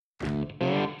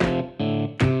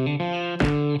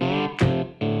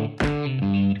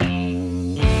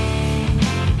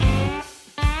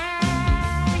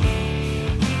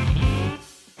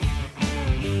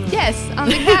On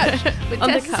the couch.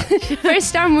 On the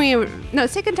couch.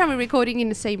 Second time we're recording in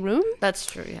the same room. That's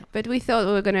true, yeah. But we thought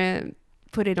we were going to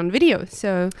put it on video,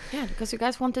 so... Yeah, because you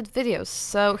guys wanted videos.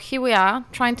 So here we are,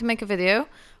 trying to make a video.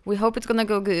 We hope it's going to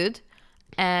go good.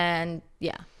 And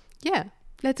yeah. Yeah,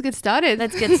 let's get started.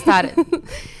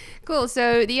 Cool.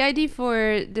 So the idea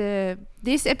for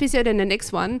this episode and the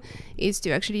next one is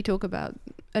to actually talk about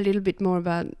a little bit more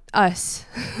about us.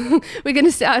 We're going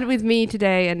to start with me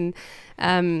today. And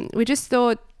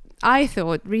I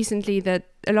thought recently that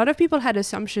a lot of people had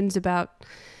assumptions about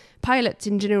pilots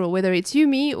in general, whether it's you,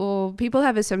 me, or people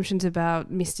have assumptions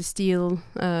about Mr. Steele,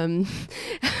 and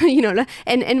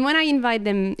when I invite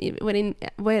them,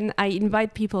 when I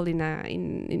invite people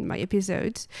in my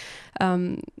episodes,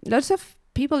 lots of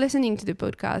people listening to the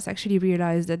podcast actually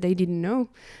realize that they didn't know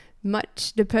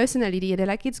much the personality, and they're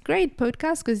like, it's great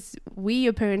podcast because we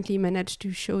apparently managed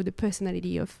to show the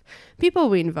personality of people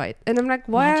we invite. And I'm like,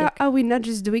 why are we not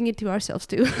just doing it to ourselves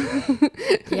too?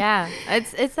 Yeah,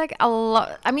 it's like a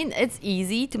lot. I mean, it's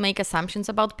easy to make assumptions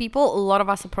about people. A lot of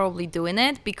us are probably doing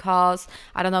it because,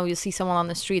 I don't know, you see someone on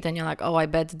the street and you're like, oh, I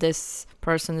bet this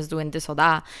person is doing this or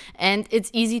that, and it's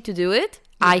easy to do it.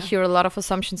 Yeah. I hear a lot of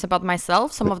assumptions about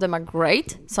myself. Some of them are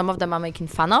great. Some of them I'm making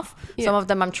fun of. Yeah. Some of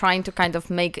them I'm trying to kind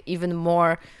of make even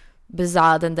more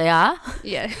bizarre than they are.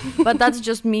 Yeah. But that's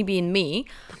just me being me.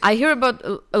 I hear about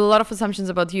a lot of assumptions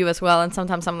about you as well. And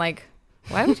sometimes I'm like,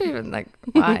 why would you even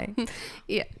why?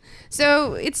 Yeah.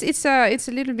 So it's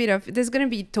a little bit of, there's going to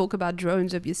be talk about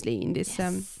drones obviously in this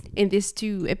in these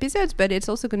two episodes, but it's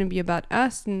also going to be about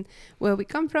us and where we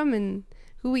come from and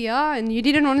who we are. And you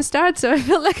didn't want to start, so I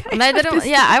felt like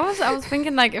I was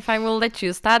thinking if I will let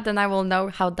you start, then I will know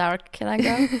how dark can I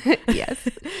go. Yes.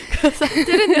 Because I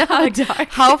didn't know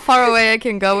how far away I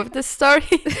can go with this story.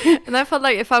 And I felt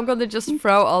like if I'm gonna just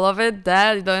throw all of it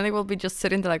there, then it will be just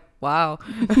sitting there like, wow.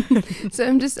 So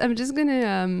I'm just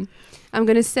gonna I'm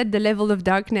gonna set the level of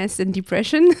darkness and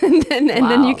depression, and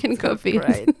then you can copy it.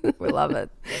 Great. We love it.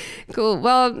 Cool.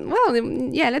 Well,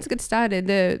 yeah. Let's get started.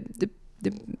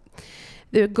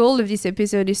 The goal of this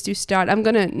episode is to start. I'm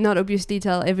gonna not obviously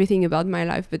tell everything about my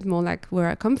life, but more like where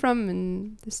I come from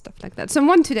and stuff like that.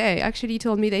 Someone today actually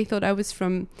told me they thought I was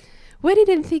from. Where did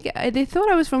they think? They thought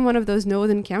I was from one of those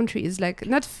northern countries, like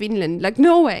not Finland, like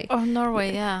Norway. Oh,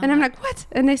 Norway, yeah. And I'm like, what?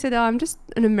 And they said, oh, I'm just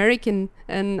an American,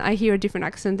 and I hear a different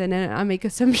accent, and then I make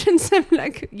assumptions. I'm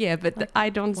like, yeah, but I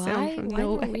don't sound from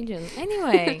Norway. Norwegian?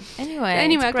 Anyway,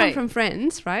 I come from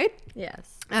France, right?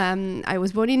 Yes. I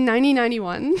was born in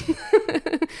 1991,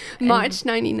 March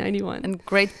 1991. And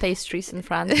great pastries in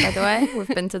France, by the way. We've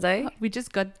been today. We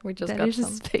just got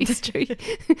some pastry.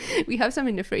 We have some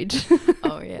in the fridge.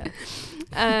 Oh, yeah.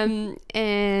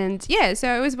 And yeah, so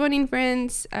I was born in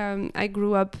France. I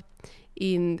grew up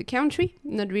in the country,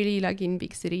 not really like in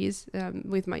big cities,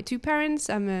 with my two parents.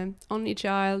 I'm an only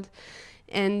child.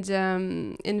 And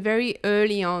very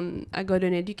early on, I got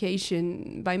an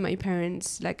education by my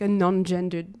parents, like a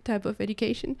non-gendered type of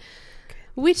education,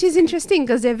 which is interesting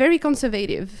because they're very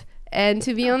conservative. And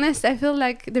to be honest, I feel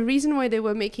like the reason why they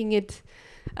were making it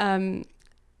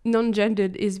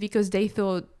non-gendered is because they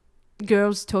thought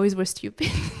girls' toys were stupid.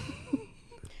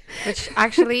 Which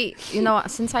actually,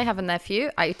 since I have a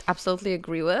nephew, I absolutely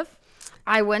agree with.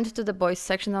 I went to the boys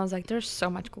section. I was like, there's so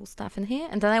much cool stuff in here.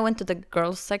 And then I went to the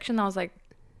girls section. I was like,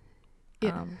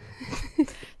 yeah.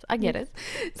 I get it.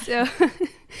 So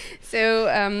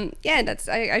that's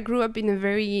I grew up in a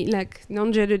very like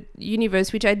non-gendered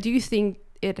universe, which I do think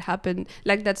it happened.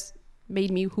 Like that's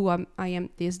made me who I am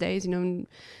these days.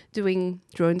 Doing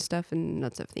drone stuff and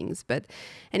lots of things. But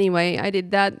anyway, I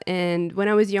did that. And when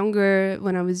I was younger,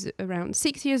 when I was around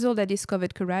 6 years old, I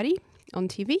discovered karate on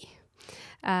TV.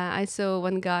 I saw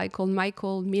one guy called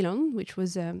Michael Milon, which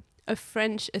was a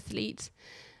French athlete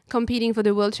competing for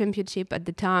the world championship at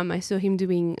the time. I saw him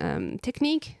doing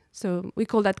technique. So we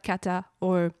call that kata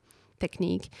or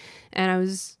technique. And I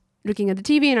was looking at the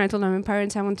TV and I told my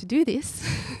parents I want to do this.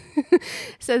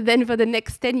 So then for the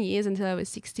next 10 years until I was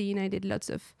 16, I did lots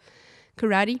of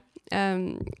karate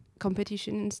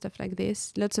competition and stuff like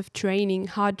this. Lots of training,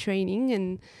 hard training,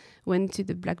 and went to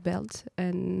the black belt.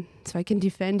 And so I can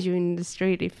defend you in the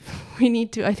street if we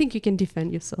need to. I think you can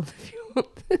defend yourself if you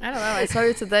want. I don't know. I saw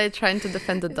you today trying to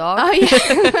defend the dog. Oh, yeah.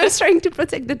 I was trying to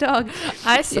protect the dog.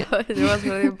 I saw it. It was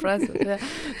really impressive. Yeah.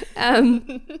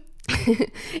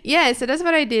 Yeah, so that's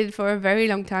what I did for a very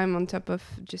long time on top of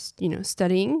just,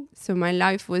 studying. So my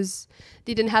life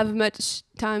didn't have much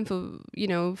time for,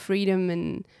 freedom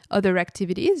and other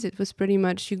activities. It was pretty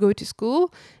much you go to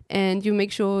school and you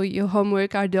make sure your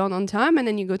homework are done on time, and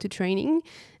then you go to training.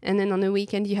 And then on the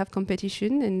weekend you have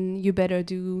competition and you better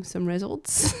do some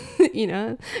results,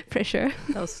 pressure.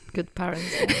 Those good parents.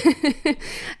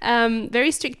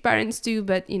 Very strict parents too,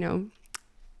 but,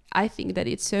 I think that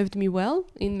it served me well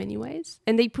in many ways.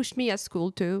 And they pushed me at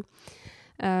school too.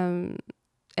 And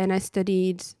I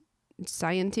studied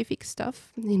scientific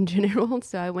stuff in general.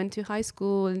 So I went to high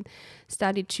school and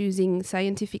started choosing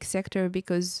scientific sector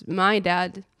because my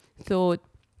dad thought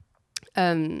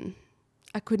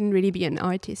I couldn't really be an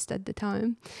artist at the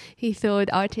time. He thought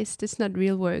artist is not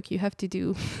real work. You have to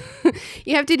do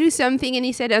something. And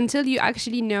he said, until you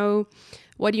actually know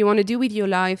what you want to do with your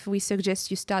life, we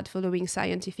suggest you start following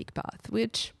scientific path,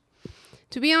 which,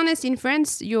 to be honest, in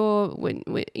France,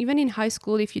 even in high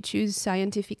school, if you choose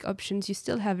scientific options, you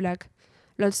still have like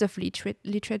lots of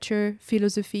literature,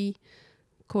 philosophy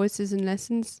courses and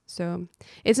lessons. So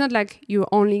it's not like you're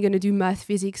only going to do math,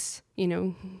 physics,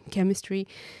 chemistry,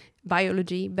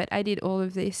 biology, but I did all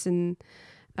of this, and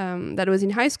that was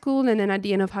in high school. And then at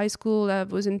the end of high school, I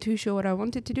wasn't too sure what I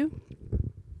wanted to do.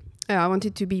 I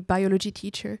wanted to be biology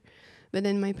teacher, but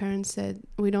then my parents said,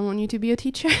 we don't want you to be a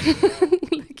teacher.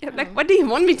 like, what do you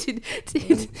want me to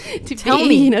Tell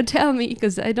be? me. Tell me,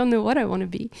 because I don't know what I want to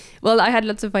be. Well, I had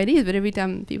lots of ideas, but every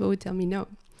time people would tell me no.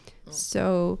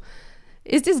 So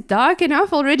is this dark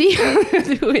enough already?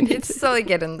 It's slowly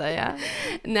getting there, yeah.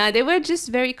 No, they were just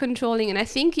very controlling, and I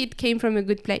think it came from a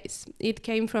good place. It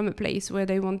came from a place where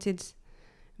they wanted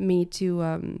me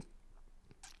to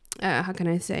how can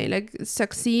I say, like,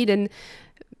 succeed and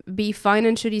be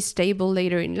financially stable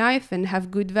later in life and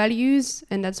have good values.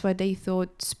 And that's why they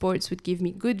thought sports would give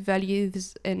me good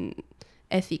values and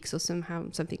ethics or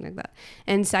something like that.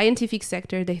 And scientific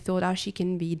sector, they thought, she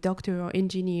can be doctor or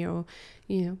engineer or,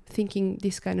 thinking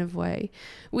this kind of way,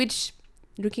 which,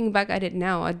 looking back at it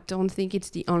now, I don't think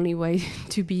it's the only way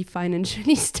to be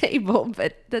financially stable,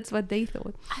 but that's what they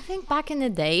thought. I think back in the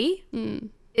day,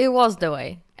 it was the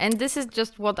way. And this is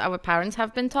just what our parents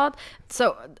have been taught.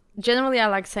 So generally, I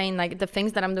like saying, like, the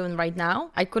things that I'm doing right now,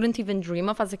 I couldn't even dream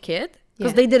of as a kid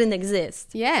because they didn't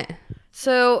exist. Yeah.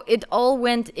 So it all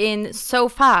went in so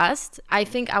fast. I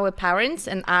think our parents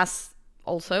and us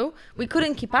also, we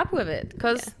couldn't keep up with it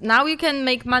because now you can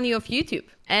make money off YouTube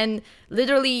and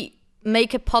literally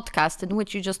make a podcast in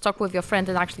which you just talk with your friend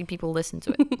and actually people listen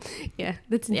to it. Yeah,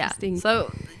 that's interesting.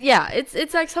 So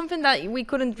it's like something that we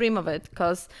couldn't dream of it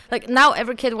because, like, now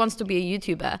every kid wants to be a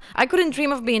YouTuber. I couldn't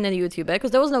dream of being a YouTuber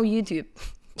because there was no YouTube.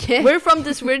 Yeah. We're from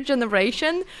this weird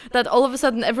generation that all of a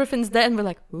sudden everything's there and we're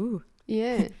like, ooh.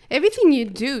 Yeah. Everything you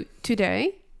do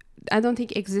today, I don't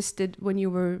think existed when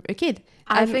you were a kid.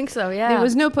 I think so, yeah. There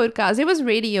was no podcast. There was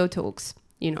radio talks,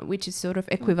 which is sort of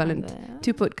equivalent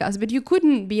to podcast. But you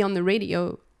couldn't be on the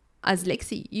radio as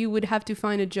Lexi. You would have to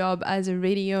find a job as a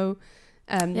radio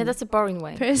that's a boring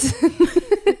way. person.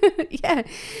 Yeah.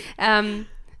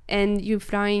 And you're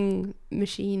flying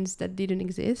machines that didn't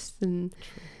exist. And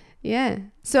yeah.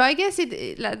 So I guess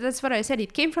that's what I said.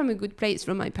 It came from a good place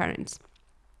from my parents.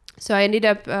 So I ended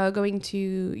up going to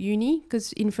uni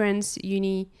because in France,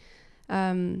 uni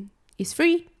is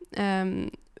free.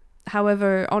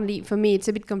 However, only for me, it's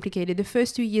a bit complicated. The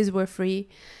first 2 years were free.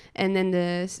 And then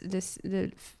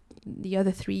the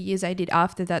other 3 years I did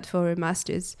after that for a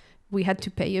master's, we had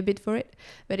to pay a bit for it.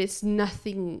 But it's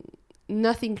nothing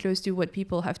close to what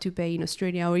people have to pay in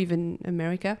Australia or even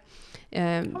America.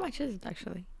 How much is it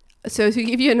actually? So to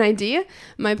give you an idea,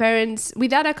 my parents,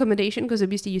 without accommodation, because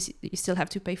obviously you still have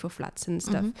to pay for flats and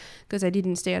stuff, because I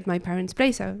didn't stay at my parents'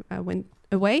 place, I went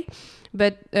away.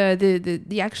 But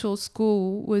the actual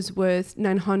school was worth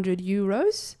 900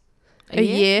 euros a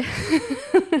year.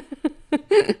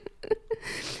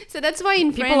 So that's why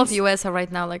in People France, of US are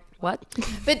right now like, what?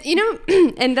 But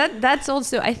and that's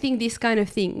also, I think, this kind of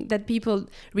thing that people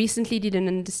recently didn't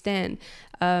understand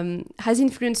has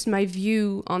influenced my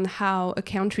view on how a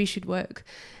country should work.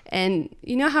 And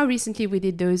you know how recently we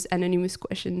did those anonymous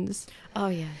questions? Oh,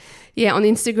 yeah. Yeah, on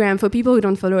Instagram. For people who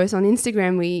don't follow us on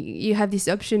Instagram, you have this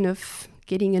option of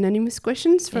getting anonymous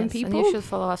questions from people. And you should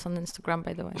follow us on Instagram,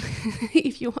 by the way.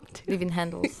 If you want to. Leaving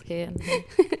handles here and here.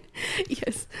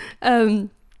 Yes.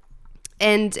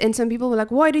 And some people were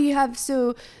like, why do you have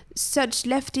so such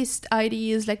leftist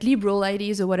ideas, like liberal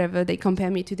ideas or whatever. They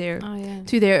compare me to their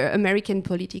American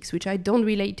politics, which I don't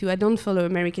relate to. I don't follow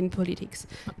American politics.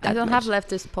 I don't have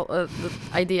leftist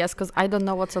ideas because I don't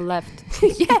know what's a left.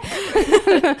 Yeah.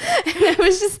 And I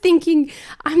was just thinking,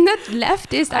 I'm not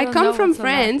leftist. I come from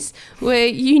France where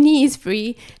uni is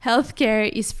free, healthcare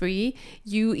is free.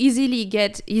 You easily,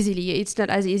 it's not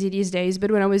as easy these days,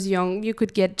 but when I was young, you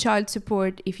could get child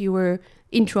support if you were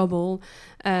in trouble.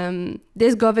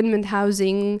 There's government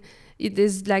housing.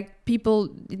 There's like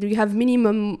you have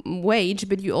minimum wage,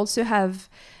 but you also have,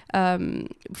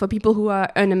 for people who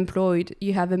are unemployed,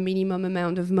 you have a minimum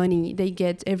amount of money they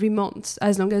get every month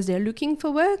as long as they're looking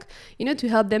for work, to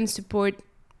help them support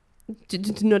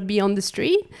to not be on the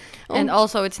street. And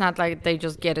also it's not like they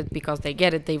just get it because they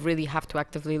get it. They really have to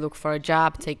actively look for a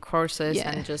job, take courses,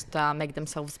 and just make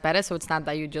themselves better. So it's not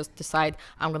that you just decide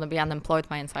I'm going to be unemployed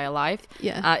my entire life.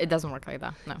 It doesn't work like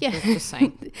that. No, just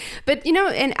saying. But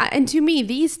and to me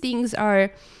these things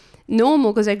are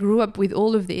normal because I grew up with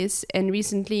all of this, and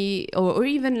recently or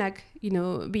even like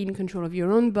be in control of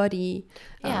your own body,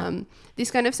 this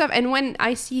kind of stuff. And when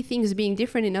I see things being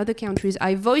different in other countries,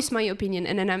 I voice my opinion,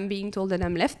 and then I'm being told that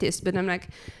I'm leftist. But I'm like,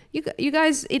 you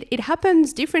guys, it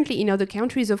happens differently in other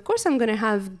countries. Of course I'm gonna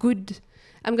have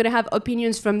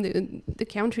opinions from the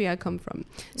country I come from.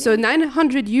 So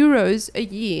 900 euros a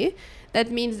year,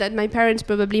 that means that my parents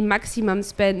probably maximum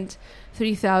spend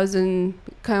 3,000,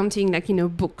 counting like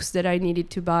books that I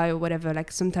needed to buy or whatever,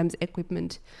 like sometimes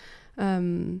equipment. So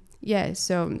I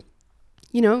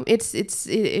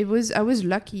was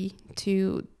lucky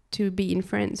to be in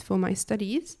France for my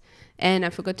studies, and I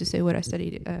forgot to say what I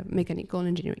studied, mechanical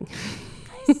engineering.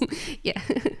 Yeah.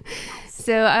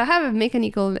 So I have a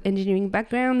mechanical engineering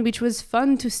background, which was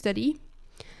fun to study.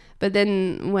 But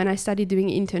then when I started doing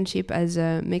internship as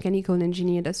a mechanical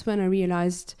engineer, that's when I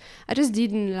realized I just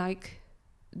didn't like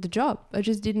the job. I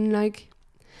liked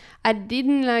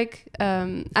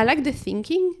the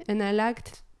thinking and I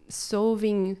liked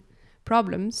solving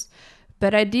problems,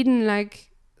 but I didn't like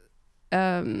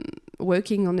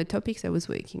working on the topics I was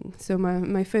working. So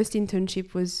my first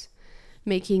internship was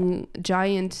making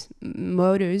giant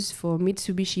motors for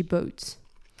Mitsubishi boats.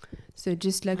 So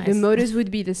just like the motors would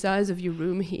be the size of your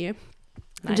room here.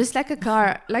 Nice. Just like a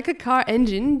car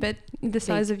engine, but the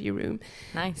size of your room.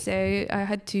 Nice. So I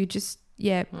had to just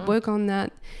work on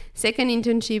that. Second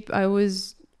internship, I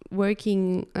was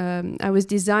working. I was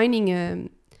designing a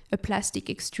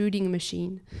plastic extruding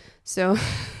machine. So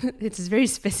it's very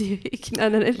specific.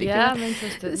 I'm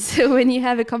interested. So when you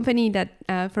have a company that,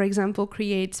 for example,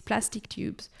 creates plastic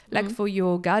tubes, like for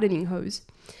your gardening hose.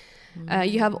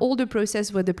 You have all the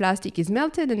process where the plastic is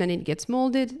melted and then it gets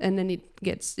molded and then it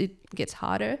gets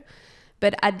harder.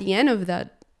 But at the end of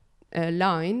that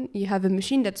line, you have a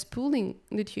machine that's pulling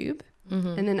the tube.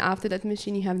 And then after that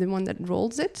machine, you have the one that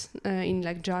rolls it in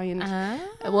like giant.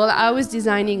 Well, I was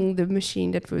designing the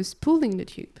machine that was pulling the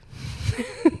tube.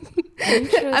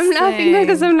 I'm laughing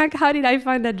because I'm like, how did I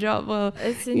find that job? Well,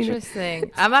 it's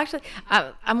interesting.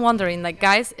 I'm wondering, like,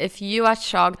 guys, if you are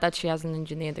shocked that she has an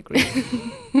engineering degree,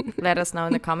 let us know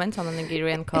in the comments on the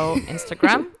Nigiri & Co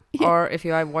Instagram. Or if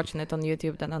you are watching it on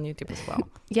YouTube, then on YouTube as well.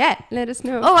 Yeah, let us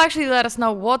know. Oh, actually, let us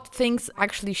know what things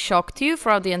actually shocked you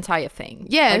throughout the entire thing.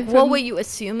 Yeah. Like, what were you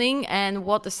assuming and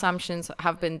what assumptions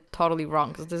have been totally wrong?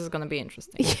 Because this is going to be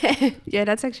interesting. Yeah,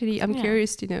 that's actually, I'm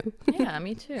curious to know. Yeah,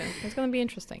 me too. It's going to be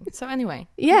interesting. So anyway.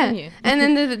 Yeah. And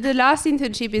then the last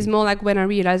internship is more like when I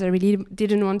realized I really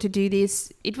didn't want to do this.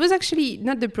 It was actually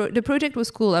not the project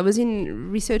was cool. I was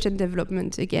in research and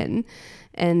development again.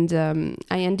 And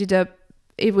I ended up,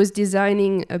 it was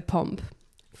designing a pump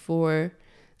for,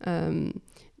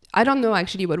 I don't know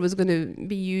actually what was going to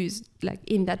be used like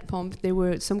in that pump. There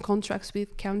were some contracts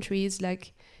with countries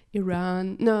like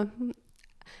Iran.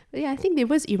 I think there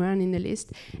was Iran in the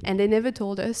list, and they never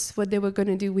told us what they were going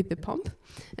to do with the pump.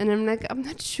 And I'm like, I'm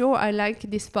not sure I like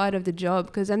this part of the job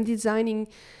because I'm designing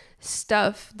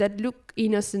stuff that look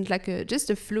innocent, like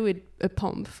just a fluid, a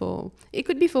pump for, it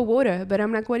could be for water, but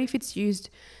I'm like, what if it's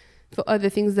used for other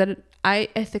things that I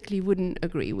ethically wouldn't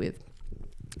agree with?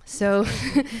 So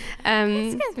it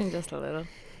scares me just a little.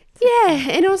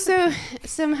 Yeah, and also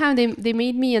somehow they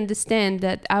made me understand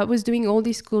that I was doing all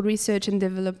this cool research and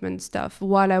development stuff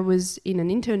while I was in an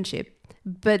internship,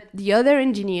 but the other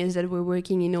engineers that were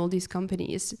working in all these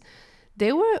companies,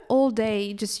 they were all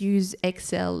day just use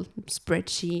Excel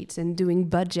spreadsheets and doing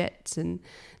budgets, and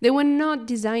they were not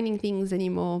designing things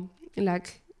anymore. And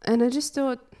I just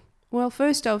thought, well,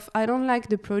 first off, I don't like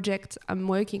the project I'm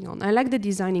working on. I like the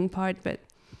designing part,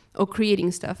 or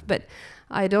creating stuff, but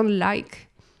I don't like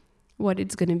what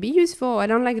it's going to be used for. I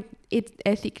don't like it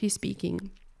ethically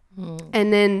speaking.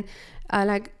 And then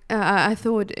I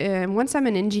thought once I'm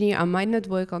an engineer, I might not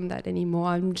work on that anymore.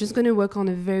 I'm just going to work on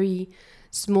a very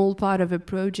small part of a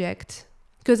project,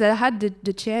 because I had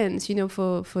the chance, you know,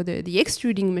 for the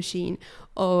extruding machine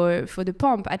or for the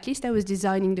pump. At least I was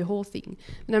designing the whole thing.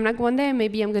 And I'm like, one day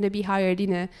maybe I'm going to be hired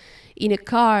in a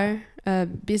car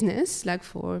business, like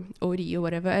for Audi or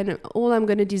whatever, and all I'm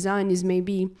going to design is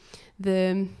maybe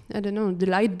the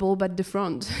light bulb at the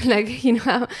front, like, you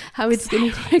know, how it's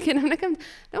going to work. And I'm like, I don't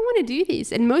want to do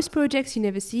this. And most projects, you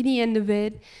never see the end of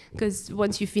it, because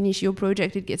once you finish your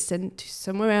project, it gets sent to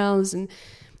somewhere else. And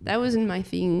that wasn't my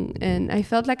thing. And I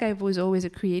felt like I was always a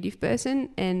creative person.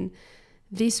 And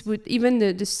this would, even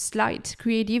the slight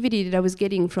creativity that I was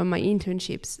getting from my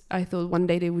internships, I thought one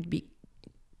day they would be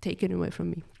taken away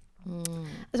from me.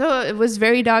 So it was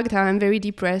very dark time, very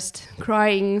depressed,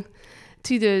 crying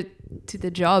to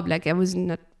the job. Like, I was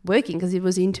not working because it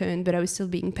was intern, but I was still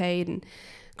being paid, and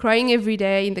crying every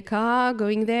day in the car,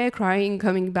 going there, crying,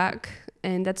 coming back.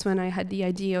 And that's when I had the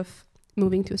idea of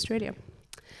moving to Australia.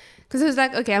 Because I was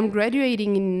like, okay, I'm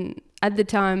graduating at the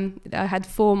time, I had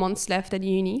 4 months left at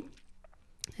uni.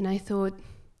 And I thought,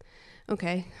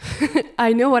 okay,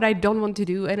 I know what I don't want to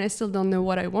do, and I still don't know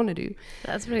what I want to do.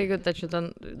 That's really good that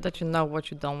you know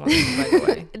what you don't want to do, by the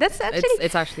way. That's actually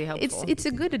it's actually helpful. It's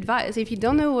a good advice. If you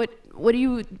don't know what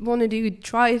you want to do,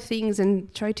 try things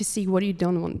and try to see what you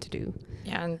don't want to do.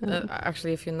 Yeah, and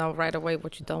actually, if you know right away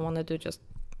what you don't want to do, just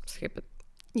skip it.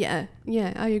 Yeah,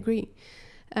 I agree.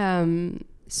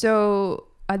 So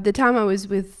at the time I was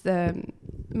with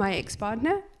my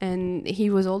ex-partner, and he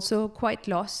was also quite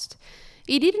lost.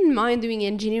 He didn't mind doing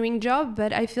engineering job,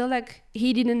 but I feel like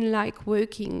he didn't like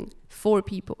working for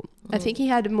people. I think he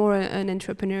had more an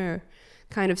entrepreneur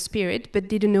kind of spirit, but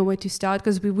didn't know where to start,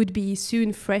 because we would be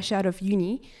soon fresh out of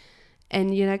uni,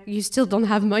 and you still don't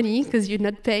have money because you're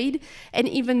not paid. And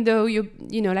even though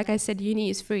like I said, uni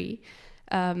is free,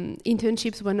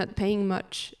 internships were not paying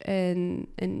much, and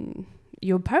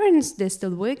your parents, they're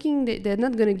still working. They're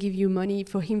not going to give you money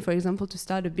for him, for example, to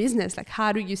start a business. Like,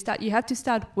 how do you start? You have to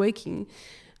start working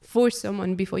for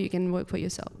someone before you can work for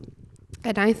yourself.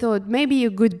 And I thought maybe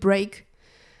a good break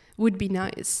would be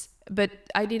nice. But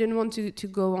I didn't want to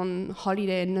go on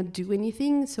holiday and not do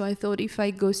anything. So I thought, if I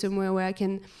go somewhere where I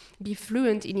can be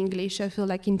fluent in English, I feel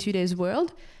like in today's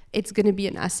world, it's going to be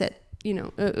an asset,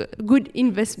 a good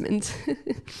investment.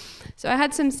 So I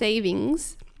had some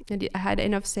savings. I had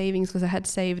enough savings because I had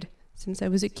saved since I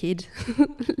was a kid,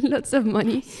 lots of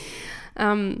money.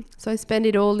 So I spent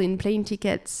it all in plane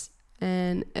tickets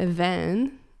and a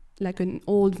van, like an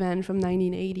old van from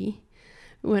 1980.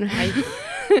 When I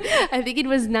think it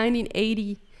was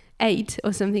 1988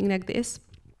 or something like this,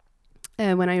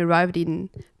 when I arrived in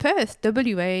Perth,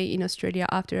 WA, in Australia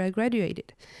after I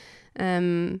graduated.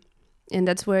 And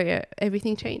that's where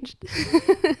everything changed.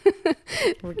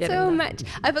 So much.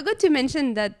 I forgot to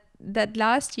mention that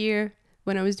last year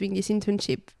when I was doing this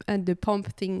internship at the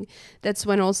pump thing, that's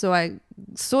when also I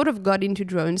sort of got into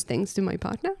drones thanks to my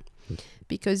partner,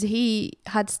 because he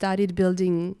had started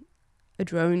building a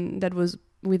drone that was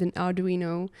with an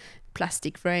Arduino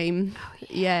plastic frame. Oh,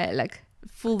 yeah, like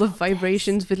full of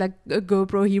vibrations with like a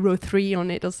GoPro Hero 3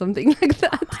 on it or something like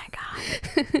that. Oh my God.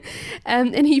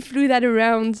 And he flew that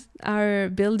around our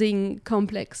building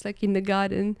complex, like in the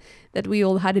garden that we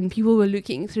all had, and people were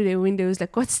looking through their windows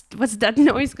like, what's that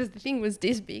noise? Because the thing was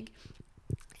this big.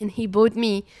 And he bought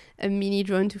me a mini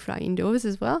drone to fly indoors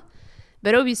as well.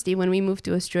 But obviously when we moved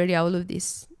to Australia, all of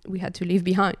this we had to leave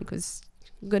behind, because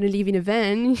you're going to live in a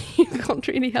van. You can't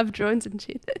really have drones and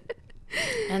shit.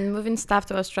 And moving stuff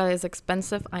to Australia is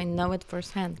expensive. I know it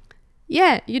firsthand.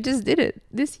 Yeah, you just did it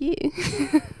this year.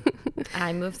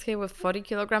 I moved here with 40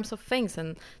 kilograms of things,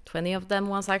 and 20 of them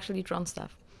was actually drone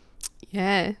stuff.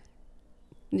 Yeah.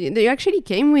 You actually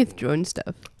came with drone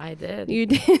stuff. I did. You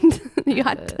did. You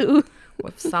had to.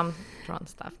 With some drone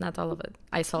stuff, not all of it.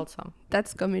 I sold some.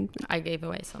 That's commitment. I gave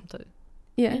away some too.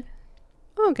 Yeah.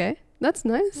 Okay, that's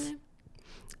nice. Yeah.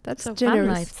 That's so generous.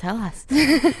 Fun life. Tell us.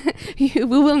 We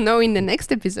will know in the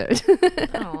next episode.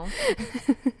 Oh.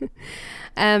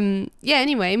 Yeah,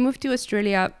 anyway, I moved to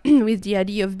Australia with the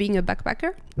idea of being a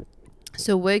backpacker.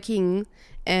 So working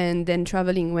and then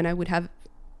traveling when I would have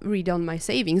redone my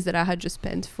savings that I had just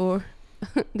spent for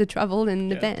the travel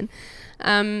and the van.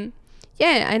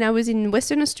 Yeah, and I was in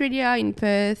Western Australia, in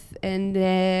Perth, and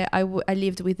I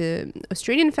lived with an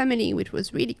Australian family, which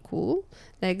was really cool.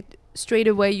 Like, straight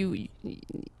away,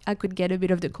 I could get a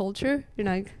bit of the culture,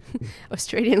 like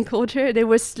Australian culture. They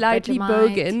were slightly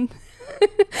bogan.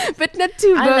 but not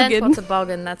too I learned bogan. what's a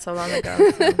bogan not so long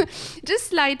ago. So. Just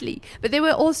slightly. But they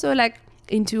were also like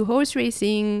into horse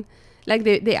racing. Like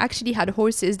they actually had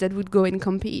horses that would go and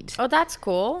compete. Oh, that's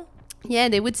cool. Yeah,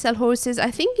 they would sell horses. I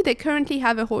think they currently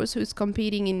have a horse who's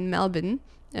competing in Melbourne,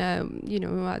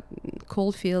 at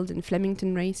Caulfield and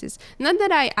Flemington races. Not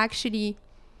that I actually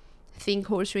think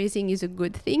horse racing is a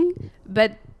good thing,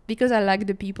 but because I liked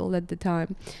the people at the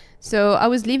time. So I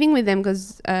was living with them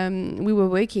because we were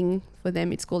working for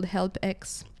them. It's called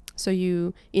HelpX. So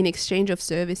in exchange of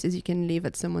services, you can live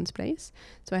at someone's place.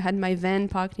 So I had my van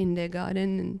parked in their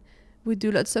garden and would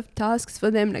do lots of tasks for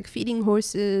them, like feeding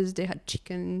horses. They had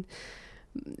chicken,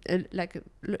 a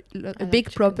big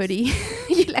chickens. property.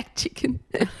 You like chicken?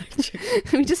 I like chicken.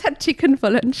 We just had chicken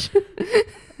for lunch.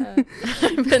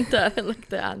 I meant like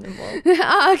the animal.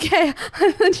 Okay.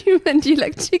 I thought you meant you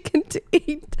like chicken to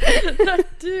eat. I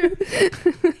do.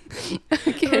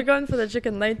 Okay. We're going for the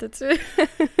chicken later too.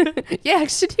 Yeah,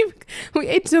 actually, we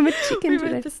ate so much chicken We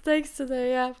today. made mistakes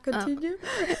today. Yeah, continue.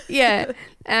 Yeah.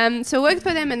 So worked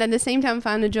for them and at the same time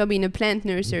found a job in a plant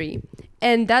nursery.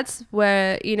 And that's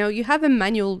where, you have a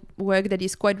manual work that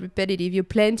is quite repetitive. You're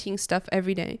planting stuff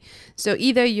every day. So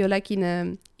either you're like in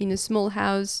a small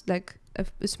house, like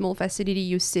a small facility,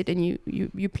 you sit and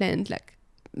you plant like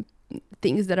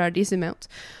things that are this amount.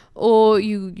 Or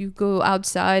you go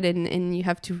outside and you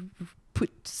have to put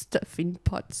stuff in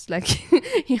pots. Like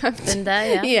you have to. Been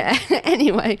there, yeah. Yeah.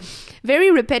 Anyway,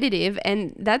 very repetitive.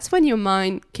 And that's when your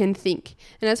mind can think.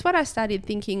 And that's what I started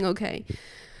thinking, okay,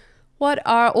 what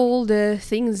are all the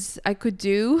things I could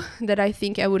do that I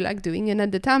think I would like doing? And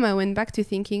at the time I went back to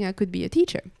thinking I could be a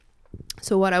teacher.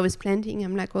 So what I was planning,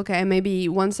 I'm like, okay, maybe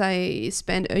once I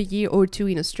spend a year or two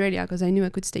in Australia, because I knew I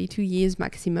could stay 2 years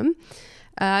maximum,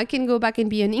 I can go back and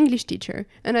be an English teacher.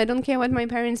 And I don't care what my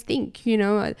parents think,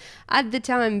 At the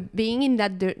time, being in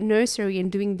that nursery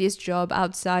and doing this job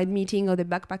outside, meeting other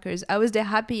backpackers, I was the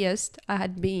happiest I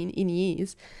had been in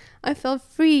years. I felt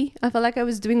free. I felt like I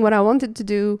was doing what I wanted to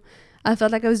do. I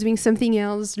felt like I was doing something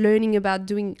else, learning about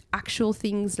doing actual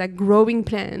things like growing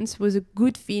plants was a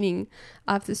good feeling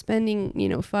after spending,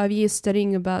 5 years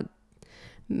studying about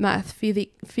math,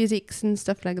 physics and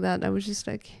stuff like that. I was just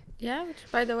like... Yeah, which,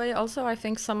 by the way, also I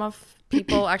think some of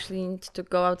people actually need to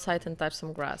go outside and touch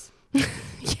some grass.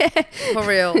 Yeah. For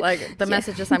real, like the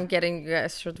messages I'm getting, you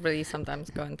guys should really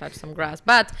sometimes go and touch some grass.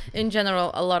 But in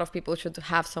general, a lot of people should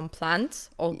have some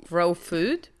plants or grow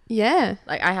food. Yeah.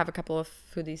 Like I have a couple of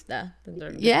foodies there that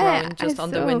they're Yeah, growing just I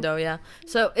on the saw. window. Yeah.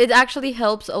 So it actually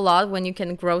helps a lot when you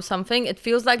can grow something. It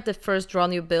feels like the first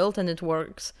drone you built and it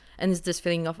works. And it's this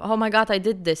feeling of, oh my God, I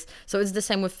did this. So it's the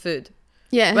same with food.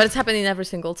 Yeah. But it's happening every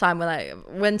single time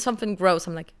when something grows,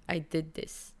 I'm like, I did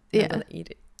this. Yeah. I'm gonna eat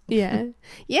it. Yeah.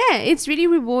 Yeah, it's really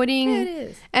rewarding. Yeah, it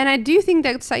is. And I do think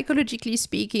that psychologically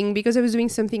speaking, because I was doing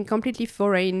something completely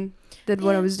foreign than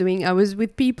what I was doing, I was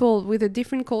with people with a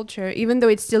different culture, even though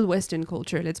it's still Western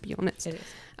culture, let's be honest. It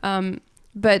is.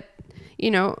 But,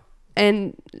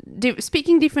 and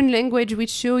speaking different language, which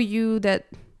show you that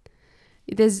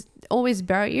there's always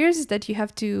barriers that you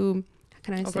have to, how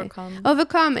can I say?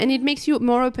 Overcome. And it makes you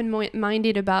more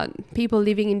open-minded about people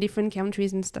living in different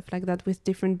countries and stuff like that with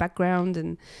different background.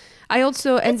 And I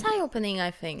also... It's eye-opening,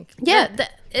 I think. Yeah.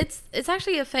 It's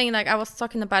actually a thing, like I was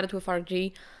talking about it with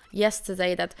RG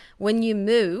yesterday, that when you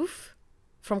move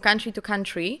from country to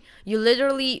country, you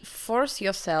literally force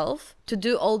yourself to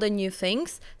do all the new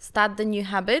things, start the new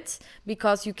habits,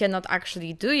 because you cannot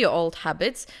actually do your old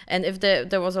habits. And if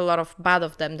there was a lot of bad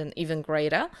of them, then even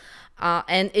greater.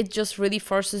 And it just really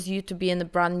forces you to be in a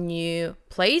brand new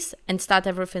place and start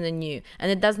everything anew. And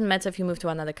it doesn't matter if you move to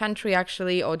another country,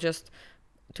 actually, or just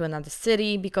to another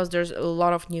city, because there's a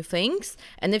lot of new things.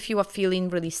 And if you are feeling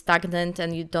really stagnant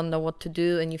and you don't know what to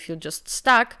do and you feel just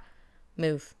stuck,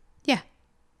 move.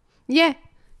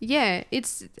 Yeah,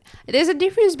 there's a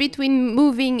difference between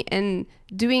moving and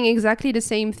doing exactly the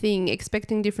same thing,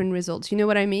 expecting different results. You know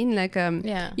what I mean? Like,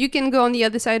 you can go on the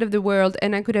other side of the world,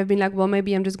 and I could have been like, well,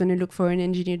 maybe I'm just going to look for an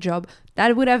engineer job.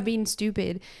 That would have been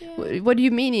stupid. Yeah. What you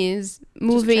mean is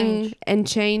moving and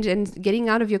change and getting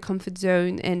out of your comfort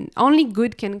zone, and only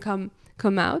good can come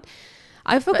out.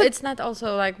 But it's not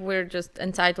also like we're just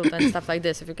entitled and stuff like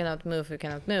this. If you cannot move, you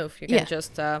cannot move. You can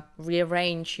just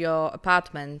rearrange your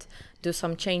apartment, do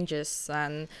some changes,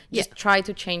 and just try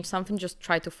to change something. Just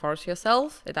try to force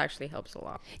yourself. It actually helps a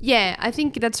lot. Yeah, I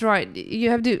think that's right.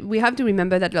 We have to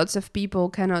remember that lots of people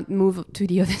cannot move to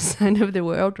the other side of the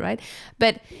world, right?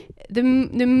 But the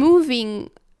moving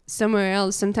somewhere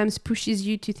else sometimes pushes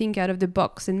you to think out of the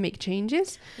box and make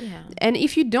changes. Yeah. And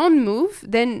if you don't move,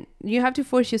 then you have to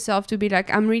force yourself to be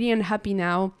like, I'm really unhappy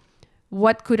now.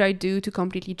 what could I do to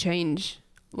completely change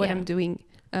what I'm doing?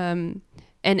 And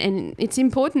it's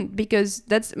important because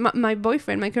that's my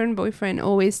boyfriend, my current boyfriend,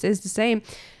 always says the same.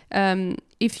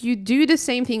 If you do the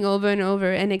same thing over and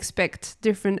over and expect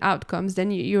different outcomes,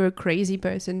 then you're a crazy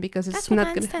person because it's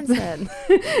not going to Einstein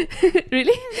said.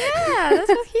 Really? Yeah, that's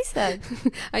what he said.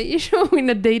 Are you sure we're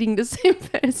not dating the same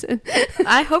person?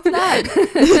 I hope not.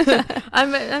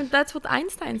 That's what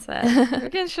Einstein said. I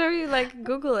can show you, like,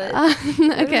 Google it.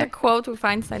 There's Okay. a quote with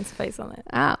Einstein's face on it.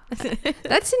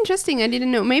 That's interesting. I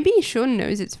didn't know. Maybe Sean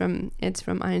knows it's from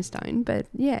Einstein, but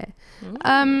yeah.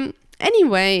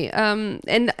 Anyway,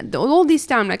 and all this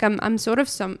time, like I'm sort of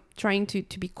trying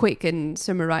to be quick and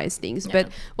summarize things. Yeah.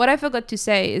 But what I forgot to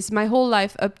say is my whole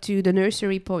life up to the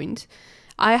nursery point,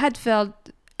 I had felt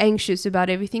anxious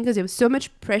about everything because there was so much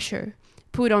pressure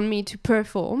put on me to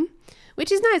perform,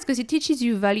 which is nice because it teaches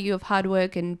you value of hard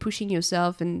work and pushing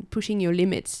yourself and pushing your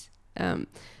limits.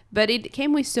 But it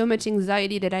came with so much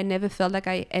anxiety that I never felt like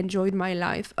I enjoyed my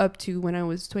life up to when I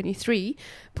was 23,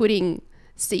 putting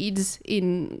seeds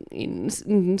in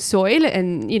soil,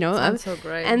 and Sounds so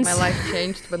great. and My life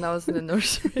changed when I was in the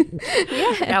nursery.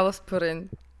 yeah. I was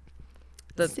putting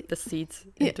the seeds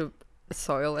into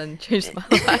soil and changed my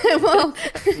life. Well,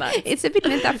 Nice. it's a bit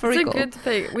It's a metaphorical. good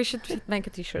thing. We should make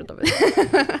a t-shirt of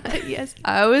it. Yes,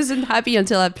 I wasn't happy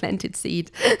until I planted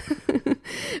seed.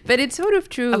 But it's sort of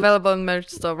true. Available in merch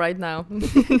store right now.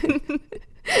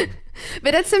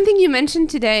 But that's something you mentioned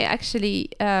today,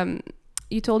 actually.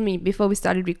 You told me before we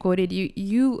started recording,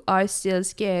 you are still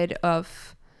scared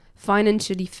of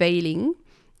financially failing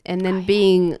and then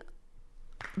being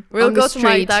We'll on the go to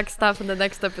my street. dark stuff in the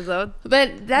next episode.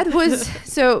 But that was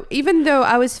so, even though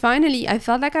I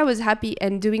felt like I was happy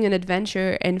and doing an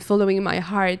adventure and following my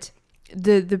heart,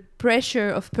 the pressure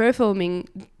of performing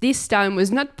this time was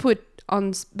not put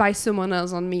on by someone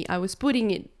else on me. I was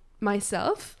putting it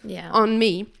myself on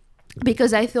me,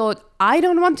 because I thought, I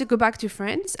don't want to go back to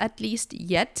France, at least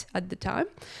yet at the time.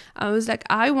 I was like,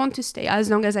 I want to stay as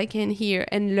long as I can here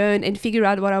and learn and figure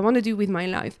out what I want to do with my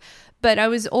life. But I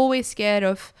was always scared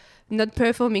of not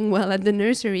performing well at the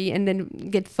nursery and then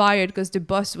get fired because the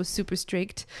boss was super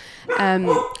strict.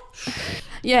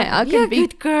 Yeah, I can be.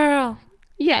 Good girl.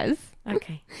 Yes.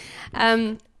 Okay.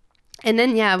 And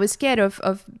then, I was scared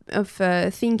of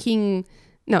thinking...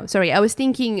 No, sorry. I was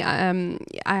thinking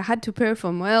I had to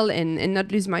perform well and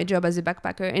not lose my job as a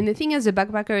backpacker. And the thing as a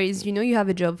backpacker is, you have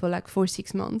a job for like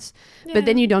 4-6 months, but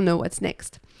then you don't know what's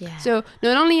next. Yeah. So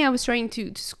not only I was trying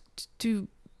to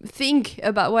think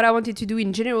about what I wanted to do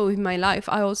in general with my life,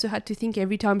 I also had to think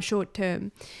every time short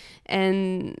term.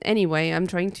 And anyway, I'm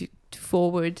trying to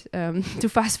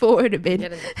fast forward a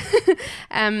bit.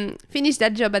 Finished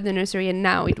that job at the nursery, and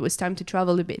now it was time to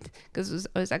travel a bit, because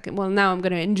I was like, well, now I'm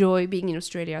going to enjoy being in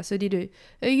Australia. So I did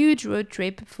a huge road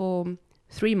trip for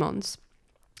 3 months.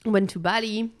 Went to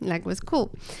Bali, was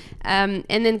cool. And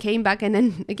then came back, and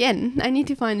then again, I need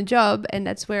to find a job. And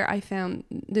that's where I found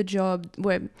the job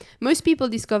where most people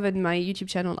discovered my YouTube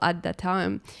channel at that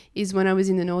time, is when I was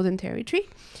in the Northern Territory,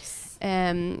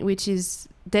 which is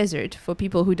desert. For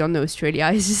people who don't know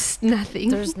Australia, it's just nothing.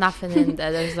 There's nothing in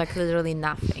there. There's literally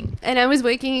nothing. And I was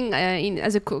working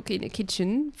as a cook in a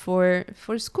kitchen for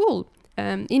school.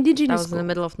 Indigenous That was school. in the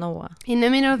middle of nowhere. In the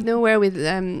middle of nowhere with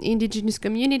indigenous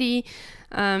community,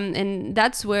 and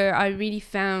that's where I really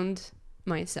found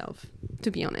myself,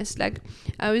 to be honest.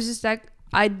 I was just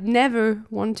I'd never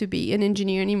want to be an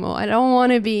engineer anymore. I don't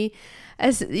want to be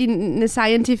in a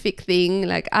scientific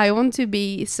thing. I want to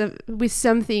be with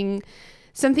something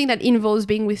that involves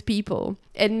being with people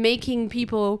and making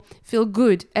people feel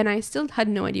good. And I still had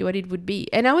no idea what it would be.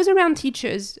 And I was around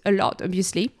teachers a lot,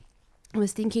 obviously. I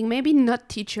was thinking, maybe not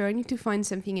teacher, I need to find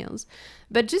something else.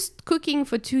 But just cooking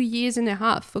for 2.5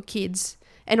 years for kids,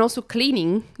 and also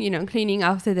cleaning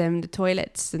after them, the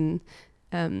toilets, and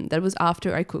that was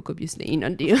after I cook, obviously,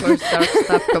 not the... Of course, dark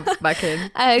stuff comes back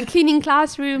in. Cleaning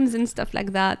classrooms and stuff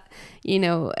like that,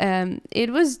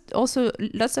 it was also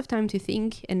lots of time to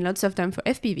think and lots of time for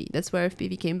FPV. That's where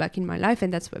FPV came back in my life,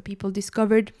 and that's where people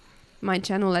discovered my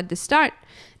channel at the start.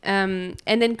 And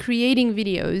then creating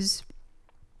videos...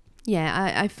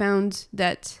 I found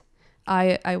that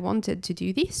I wanted to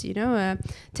do this,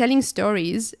 telling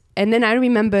stories. And then I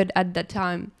remembered at that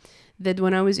time that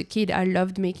when I was a kid, I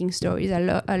loved making stories. I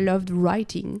loved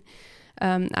writing.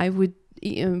 I would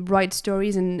write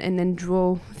stories and then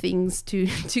draw things to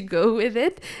go with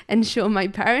it and show my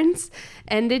parents.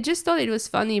 And they just thought it was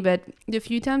funny. But the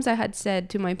few times I had said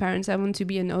to my parents, I want to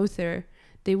be an author,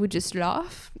 they would just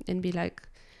laugh and be like,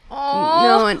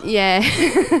 Oh.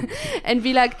 And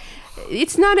be like,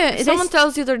 it's not a. If someone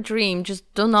tells you their dream,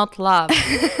 just do not laugh.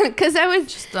 Because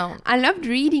Just don't. I loved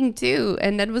reading too,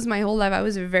 and that was my whole life. I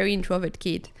was a very introvert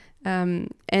kid. And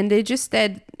they just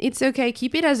said, it's okay,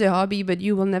 keep it as a hobby, but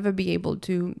you will never be able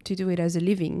to do it as a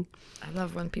living. I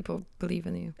love when people believe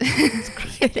in you.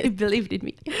 They believed in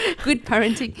me. Good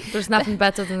parenting. There's nothing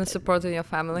better than the support in your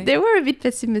family. They were a bit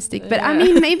pessimistic, but I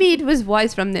mean, maybe it was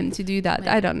wise from them to do that.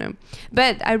 Maybe. I don't know.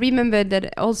 But I remember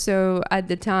that also at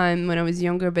the time when I was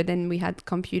younger, but then we had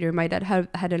computer, my dad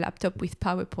had a laptop with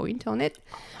PowerPoint on it.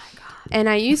 And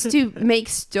I used to make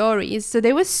stories. So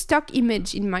there was stock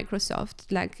image in Microsoft.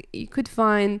 Like you could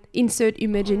find insert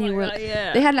image anywhere. God,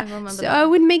 yeah. They had I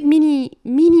would make mini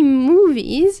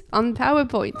movies on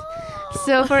PowerPoint.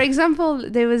 So for example,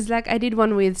 there was like I did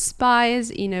one with spies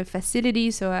in a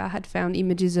facility. So I had found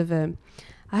images of a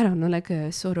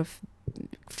sort of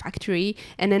factory,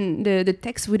 and then the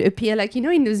text would appear like, you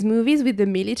know, in those movies with the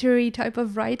military type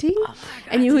of writing. Oh my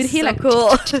God, and you would hear so like cool.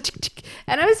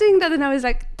 And I was doing that and I was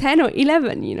like 10 or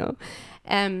 11, you know.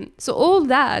 So all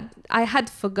that I had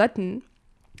forgotten,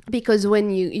 because when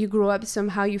you grow up,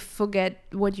 somehow you forget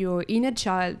what your inner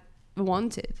child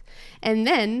wanted. And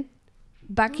then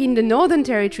back in the Northern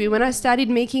Territory, when I started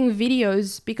making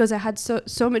videos, because I had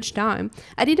so much time,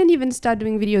 I didn't even start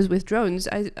doing videos with drones.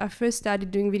 I first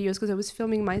started doing videos because I was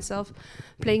filming myself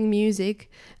playing music,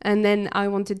 and then I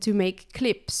wanted to make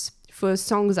clips for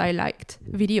songs I liked,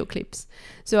 video clips.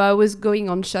 So I was going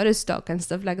on Shutterstock and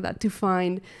stuff like that to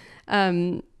find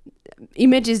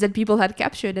images that people had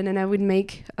captured, and then I would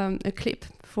make a clip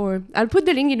for. I'll put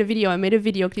the link in the video. I made a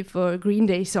video clip for a Green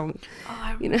Day song.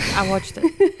 I watched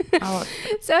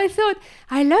it. So I thought,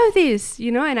 I love this,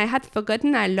 you know, and I had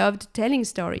forgotten I loved telling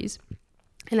stories.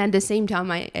 And at the same time,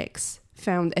 my ex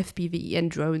found FPV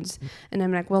and drones. And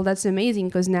I'm like, well, that's amazing,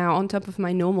 because now on top of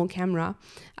my normal camera,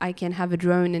 I can have a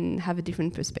drone and have a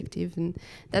different perspective. And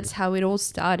that's how it all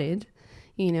started.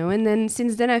 You know, and then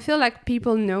since then, I feel like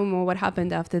people know more what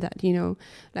happened after that, you know,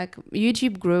 like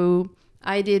YouTube grew.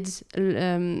 I did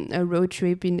a road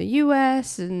trip in the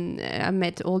US, and I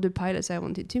met all the pilots I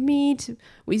wanted to meet.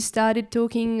 We started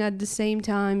talking at the same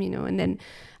time, you know, and then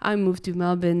I moved to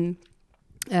Melbourne,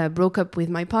 broke up with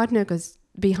my partner because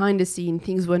behind the scene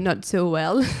things were not so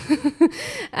well.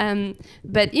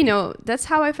 But, you know, that's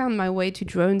how I found my way to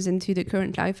drones and to the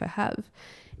current life I have.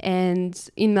 And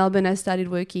in Melbourne, I started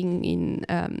working in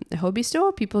a hobby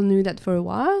store. People knew that for a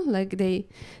while. Like they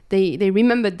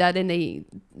remembered that, and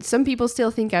some people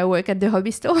still think I work at the hobby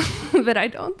store, but I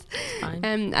don't.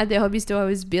 At the hobby store, I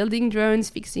was building drones,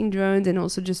 fixing drones, and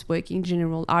also just working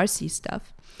general RC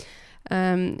stuff.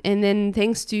 And then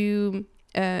thanks to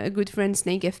a good friend,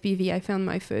 Snake FPV, I found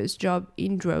my first job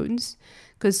in drones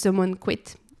because someone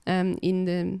quit in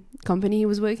the company he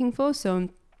was working for. So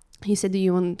he said, do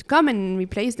you want to come and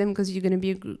replace them, because you're going to be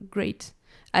a great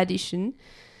addition.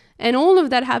 And all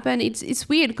of that happened. It's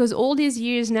weird because all these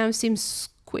years now seem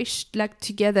squished like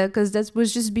together, because that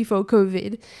was just before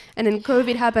COVID. And then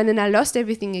COVID happened and I lost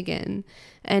everything again.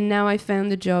 And now I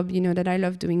found a job, you know, that I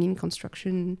love doing in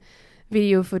construction,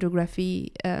 video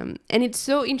photography. And it's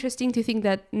so interesting to think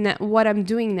that what I'm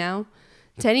doing now,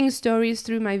 telling stories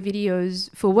through my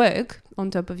videos for work on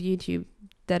top of YouTube,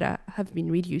 that have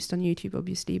been reduced on YouTube,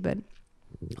 obviously, but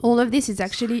all of this is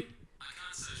actually. I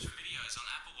can't search for videos on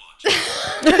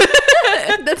Apple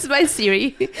Watch. That's my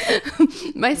Siri.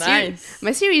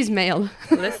 my Siri is male.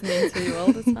 Listening to you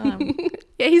all the time.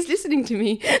 Yeah, he's listening to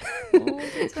me. All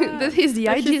the time. That is the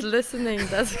ideal. He's listening.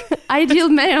 That's ideal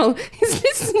male. He's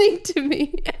listening to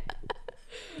me.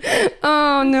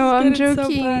 Oh no, I'm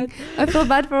joking. So I feel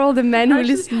bad for all the men who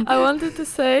listen. I wanted to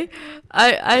say,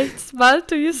 I smiled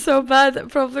to you so bad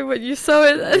probably when you saw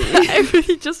it. I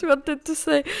really just wanted to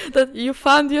say that you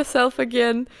found yourself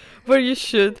again where you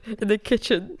should, in the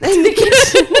kitchen. In the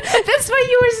kitchen. That's why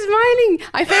you were smiling.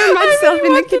 I found myself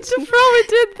in the kitchen. I wanted to throw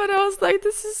it in, but I was like,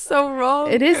 this is so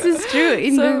wrong. It is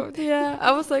true. Yeah,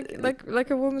 I was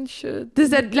like a woman should. Does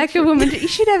that like a woman? You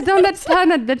should have done that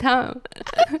plan at the time.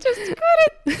 Just got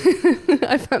it.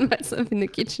 I found myself in the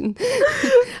kitchen.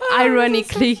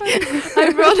 Ironically. So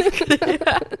ironically,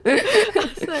 yeah. I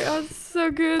was like, oh, so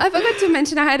good. I forgot to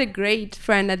mention I had a great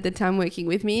friend at the time working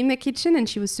with me in the kitchen, and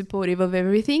she was supportive of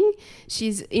everything.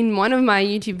 She's in one of my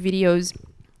YouTube videos.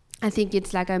 I think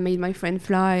it's like I made my friend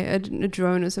fly a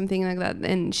drone or something like that,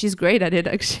 and she's great at it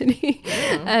actually.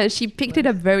 Yeah. She picked it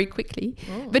up very quickly,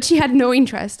 but she had no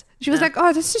interest. She was like,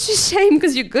 oh, that's such a shame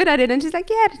because you're good at it. And she's like,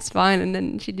 yeah, it's fine. And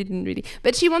then she didn't really,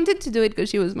 but she wanted to do it because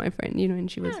she was my friend, you know, and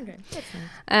she was. Okay, that's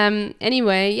nice.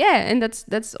 Anyway, yeah, and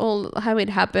that's all how it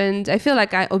happened. I feel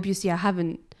like I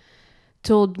haven't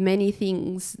told many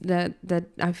things that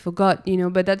I forgot, you know,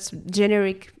 but that's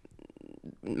generic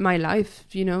my life,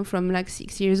 you know, from like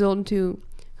 6 years old to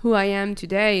who I am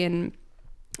today. And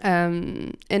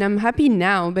I'm happy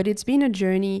now, but it's been a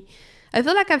journey. I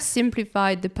feel like I've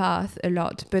simplified the path a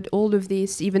lot, but all of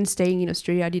this, even staying in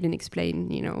Australia, I didn't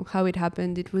explain, you know, how it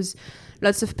happened. It was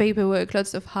lots of paperwork,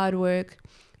 lots of hard work,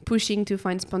 pushing to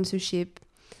find sponsorship,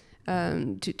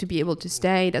 to be able to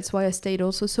stay. That's why I stayed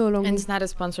also so long. And it's not a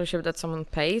sponsorship that someone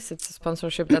pays, it's a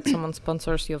sponsorship that someone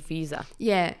sponsors your visa.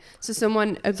 Yeah, so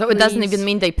someone agrees. So it doesn't even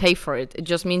mean they pay for it, it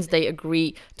just means they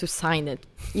agree to sign it.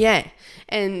 Yeah,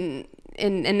 and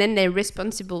then they're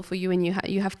responsible for you, and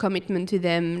you have commitment to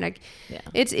them. Like, Yeah.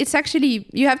 it's actually,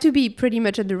 you have to be pretty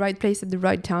much at the right place at the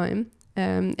right time,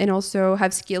 and also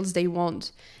have skills they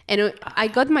want. And I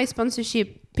got my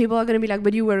sponsorship. People are going to be like,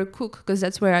 but you were a cook, because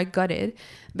that's where I got it.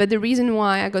 But the reason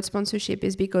why I got sponsorship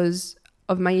is because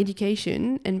of my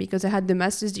education, and because I had the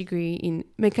master's degree in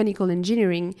mechanical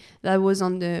engineering that was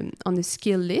on the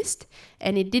skill list.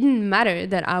 And it didn't matter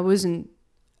that I wasn't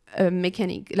a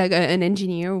mechanic, like an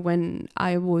engineer, when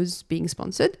I was being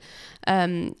sponsored,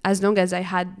 as long as I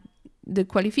had the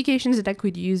qualifications that I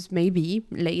could use maybe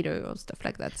later or stuff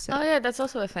like that. So Oh yeah, that's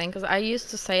also a thing, because I used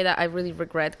to say that I really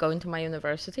regret going to my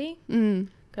university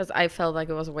because I felt like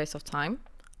it was a waste of time.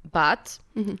 But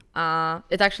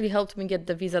it actually helped me get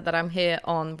the visa that I'm here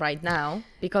on right now,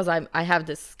 because I have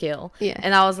this skill. Yeah.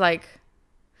 And I was like,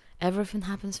 everything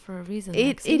happens for a reason.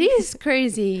 it Maxine. is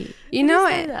crazy, you know.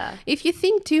 say that? If you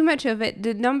think too much of it,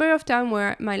 the number of time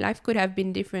where my life could have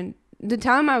been different. The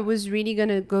time I was really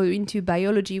gonna go into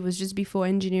biology was just before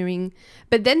engineering.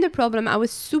 But then the problem, I was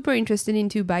super interested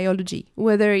into biology,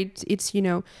 whether it's, you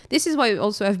know, this is why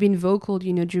also I've been vocal,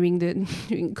 you know, during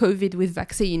COVID with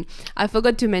vaccine. I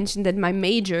forgot to mention that my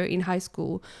major in high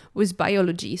school was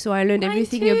biology. So I learned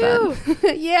everything about,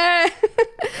 yeah.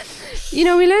 You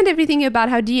know, we learned everything about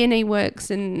how DNA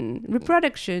works and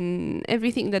reproduction,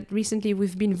 everything that recently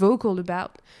we've been vocal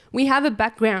about. We have a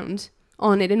background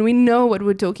on it, and we know what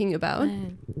we're talking about.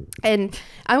 And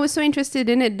I was so interested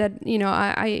in it that, you know,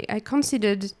 I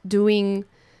considered doing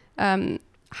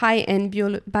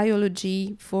high-end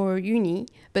biology for uni,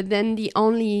 but then the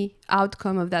only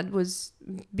outcome of that was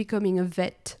becoming a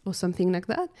vet or something like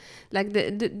that. Like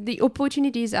the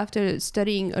opportunities after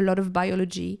studying a lot of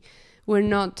biology were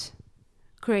not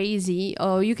crazy.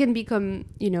 Or you can become,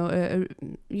 you know,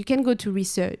 you can go to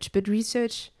research, but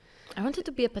research... I wanted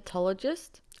to be a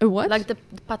pathologist. A what? Like the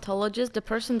pathologist, the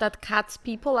person that cuts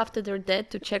people after they're dead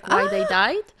to check why they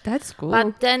died. That's cool.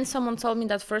 But then someone told me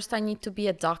that first I need to be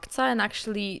a doctor and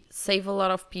actually save a lot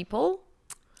of people.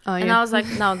 Oh, And yeah. I was like,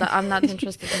 no, I'm not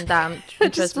interested in that. I'm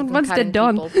interested in once they're cutting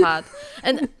done. people part.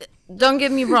 And don't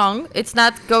get me wrong, it's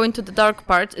not going to the dark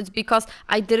part. It's because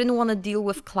I didn't want to deal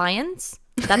with clients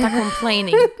that are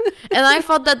complaining. And I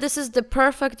thought that this is the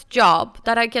perfect job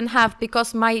that I can have,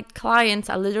 because my clients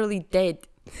are literally dead.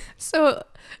 So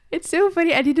it's so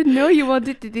funny. I didn't know you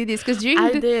wanted to do this, because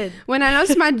when I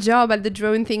lost my job at the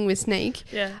drone thing with Snake,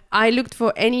 I looked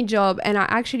for any job, and I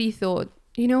actually thought,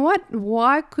 you know what?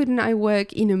 Why couldn't I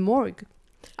work in a morgue?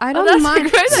 I don't that's mind. a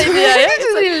great So idea. I Yeah?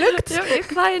 actually looked. Your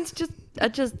clients are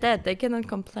just dead. They cannot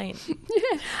complain.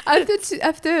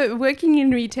 After working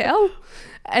in retail,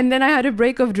 and then I had a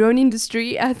break of drone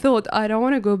industry, I thought, I don't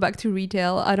want to go back to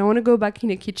retail. I don't want to go back in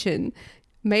a kitchen.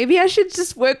 Maybe I should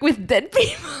just work with dead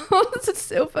people. It's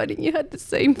so funny. You had the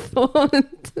same thought.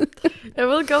 I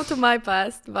will go to my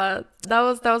past, but that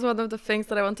was one of the things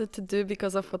that I wanted to do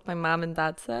because of what my mom and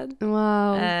dad said.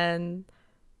 Wow. And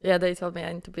yeah, they told me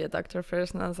I need to be a doctor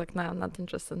first, and I was like, no, I'm not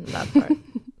interested in that part.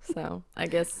 So I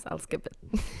guess I'll skip it.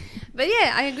 But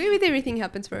yeah, I agree with everything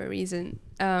happens for a reason.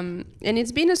 And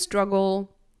it's been a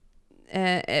struggle,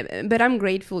 but I'm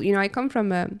grateful. You know, I come from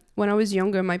when I was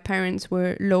younger, my parents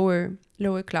were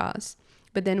lower class.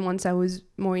 But then once I was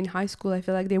more in high school, I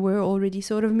feel like they were already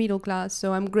sort of middle class.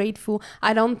 So I'm grateful.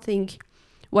 I don't think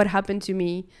what happened to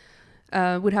me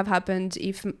would have happened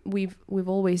if we've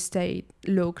always stayed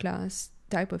low class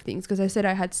type of things. Because I said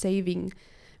I had saving,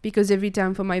 because every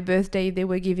time for my birthday, they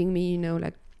were giving me, you know,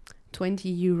 like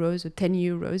 20 euros or 10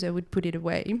 euros. I would put it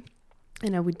away.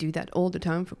 And I would do that all the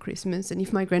time for Christmas. And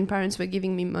if my grandparents were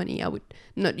giving me money, I would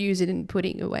not use it and put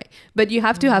it away. But you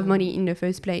have to have money in the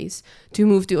first place to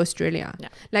move to Australia. Yeah.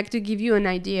 Like, to give you an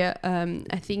idea,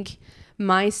 I think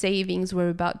my savings were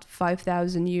about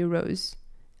 5,000 euros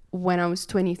when I was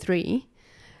 23.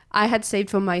 I had saved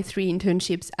for my 3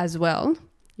 internships as well,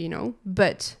 you know.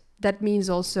 But that means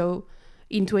also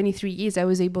in 23 years, I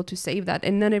was able to save that.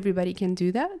 And not everybody can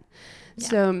do that. Yeah.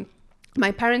 So my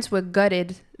parents were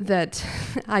gutted that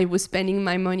I was spending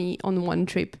my money on one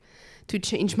trip to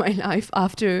change my life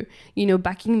after, you know,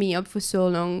 backing me up for so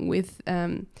long with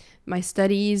my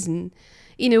studies. And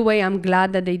in a way, I'm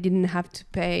glad that they didn't have to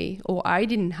pay, or I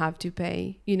didn't have to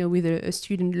pay, you know, with a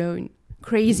student loan,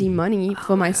 crazy money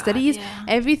for my studies. yeah.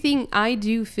 Everything I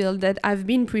do feel that I've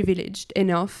been privileged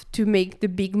enough to make the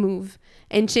big move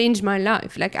and change my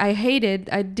life. Like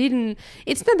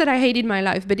it's not that I hated my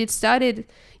life, but it started,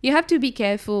 you have to be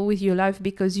careful with your life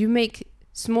because you make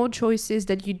small choices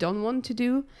that you don't want to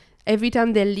do every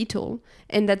time they're little.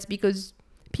 And that's because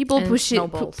people And push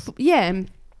snowballs. it's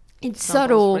Snowballs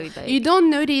subtle. really big. You don't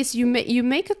notice. You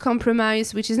make a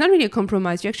compromise, which is not really a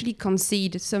compromise. You actually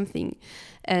concede something,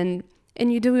 and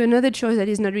you do another choice that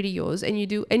is not really yours, and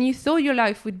you thought your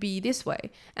life would be this way,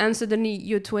 and suddenly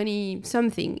you're 20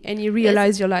 something, and you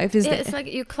realize your life is Yeah, there. it's like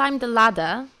you climb the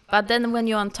ladder, but then when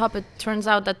you're on top, it turns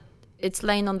out that it's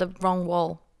laying on the wrong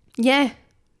wall. Yeah,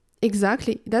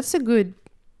 exactly. That's a good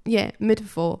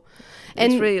metaphor.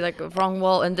 And It's really like a wrong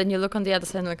wall, and then you look on the other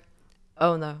side and like,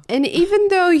 oh no. And even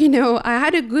though, you know, I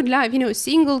had a good life, you know,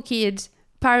 single kids,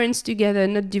 parents together,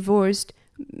 not divorced,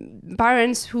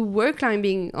 parents who were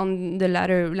climbing on the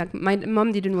ladder, like my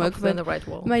mom didn't work, Hopefully on but the right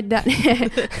wall. my dad,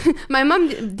 my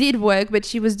mom did work, but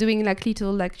she was doing like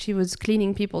she was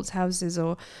cleaning people's houses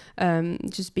or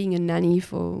just being a nanny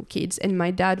for kids. And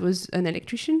my dad was an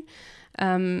electrician.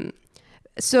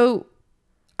 So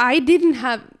I didn't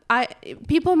have,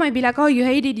 people might be like, oh, you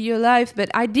hated your life, but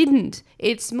I didn't.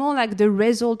 It's more like the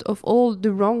result of all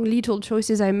the wrong little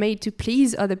choices I made to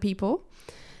please other people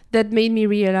that made me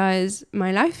realize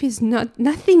my life is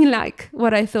nothing like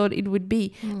what I thought it would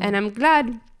be. And I'm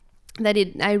glad that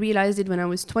I realized it when I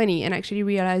was 20, and actually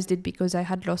realized it because I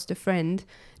had lost a friend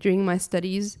during my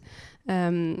studies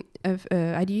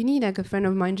at uni. Like a friend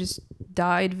of mine just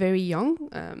died very young.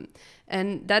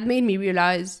 And that made me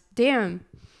realize, damn,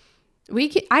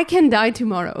 I can die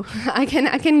tomorrow. I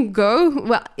can go.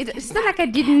 Well, it's not like I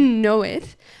didn't know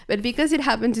it, but because it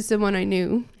happened to someone I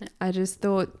knew, I just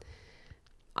thought,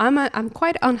 I'm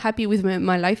quite unhappy with where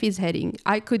my life is heading.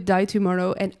 I could die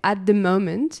tomorrow, and at the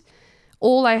moment,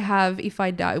 all I have if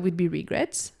I die would be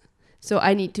regrets. So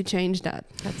I need to change that.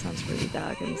 That sounds really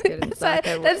dark, and it's getting That's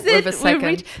darker. that's with it. a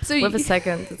second. With With a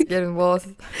second, it's getting worse.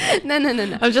 No.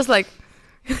 I'm just like,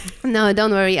 No,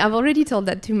 don't worry. I've already told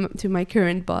that to my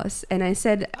current boss, and I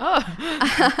said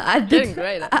at doing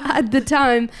great. at the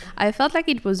time I felt like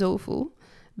it was awful,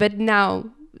 but now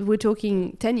we're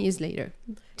talking 10 years later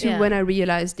to Yeah. when I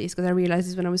realized this, because I realized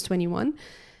this when I was 21,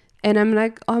 and I'm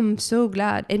like, I'm so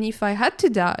glad. And if I had to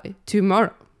die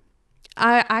tomorrow,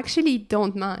 I actually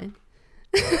don't mind.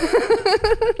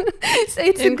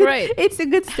 So Great. it's a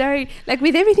good story. Like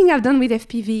with everything I've done with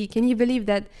FPV, can you believe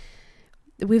that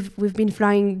we've been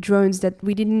flying drones that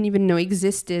we didn't even know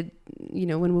existed, you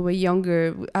know, when we were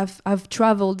younger. I've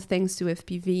traveled thanks to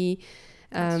FPV.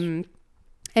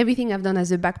 Everything I've done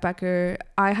as a backpacker,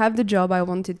 I have the job I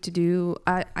wanted to do.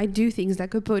 I do things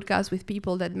like a podcast with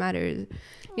people that matter,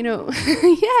 you know.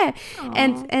 Yeah.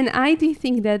 And I do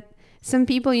think that some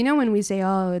people, you know, when we say,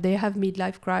 oh, they have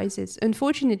midlife crisis,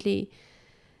 unfortunately,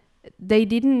 they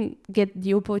didn't get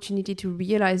the opportunity to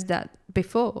realize that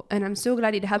before. And I'm so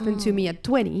glad it happened to me at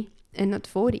 20 and not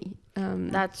 40.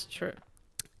 That's true.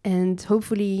 And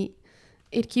hopefully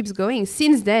it keeps going.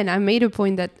 Since then, I made a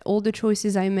point that all the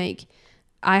choices I make,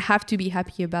 I have to be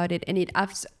happy about it. And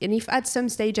if at some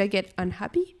stage I get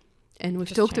unhappy, and we've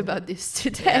Just talked change about it. this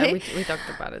today, Yeah, we talked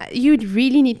about it. you'd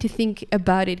really need to think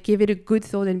about it, give it a good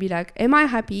thought, and be like, am I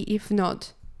happy? If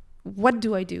not, what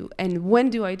do I do? And when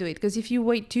do I do it? Because if you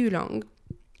wait too long,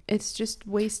 it's just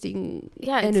wasting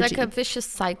Yeah, it's energy. like a vicious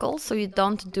cycle, so you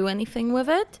don't do anything with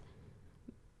it.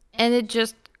 And it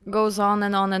just goes on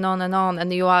and on and on and on,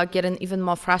 and you are getting even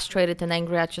more frustrated and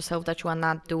angry at yourself that you are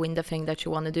not doing the thing that you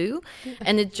want to do.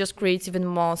 And it just creates even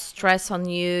more stress on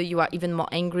you. You are even more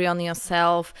angry on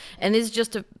yourself. And it's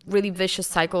just a really vicious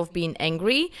cycle of being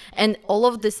angry. And all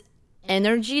of this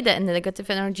energy, that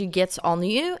negative energy, gets on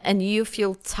you, and you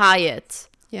feel tired.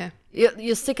 Yeah.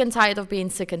 You're sick and tired of being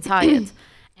sick and tired.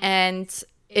 And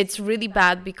it's really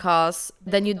bad because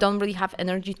then you don't really have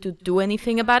energy to do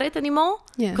anything about it anymore.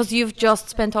 Yeah. Because you've just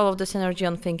spent all of this energy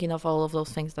on thinking of all of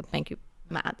those things that make you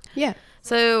mad. Yeah.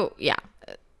 So, yeah,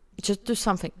 just do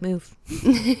something. Move.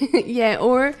 Yeah.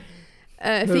 Or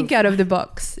think out of the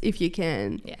box if you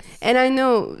can. Yes. And I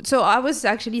know, so I was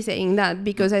actually saying that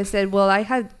because I said, well, I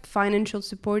had financial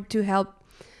support to help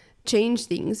change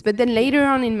things. But then later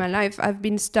on in my life, I've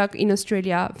been stuck in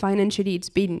Australia. Financially, it's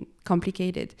been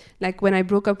complicated. Like when I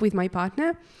broke up with my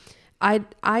partner,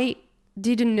 I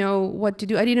didn't know what to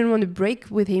do. I didn't want to break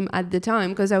with him at the time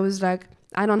because I was like,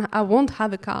 I won't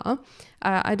have a car.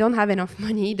 I don't have enough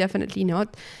money, definitely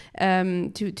not,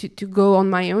 to go on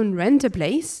my own, rent a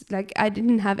place. Like, I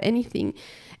didn't have anything.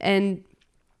 And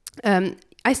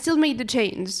I still made the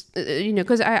change,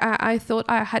 because I thought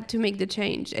I had to make the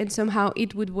change and somehow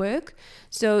it would work.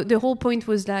 So the whole point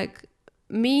was like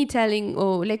me telling,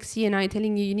 Lexi and I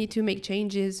telling you need to make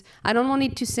changes. I don't want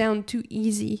it to sound too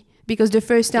easy, because the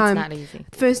first time... It's not easy.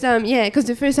 Because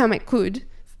the first time I could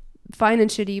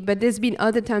financially, but there's been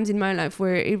other times in my life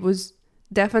where it was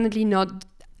definitely not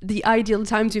the ideal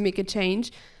time to make a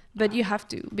change, but you have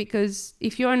to, because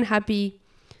if you're unhappy,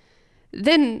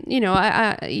 then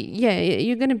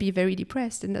you're gonna be very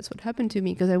depressed. And that's what happened to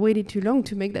me, because I waited too long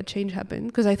to make that change happen,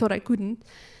 because I thought I couldn't,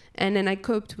 and then I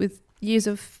coped with years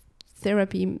of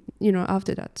therapy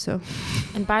after that. So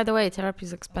And by the way, therapy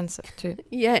is expensive too.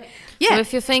 yeah So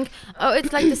if you think,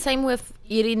 it's like the same with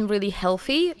eating really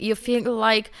healthy, you feel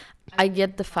like, I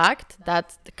get the fact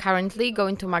that currently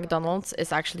going to McDonald's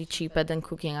is actually cheaper than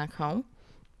cooking at home.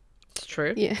 It's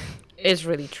true. yeah It's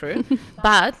really true.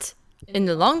 But in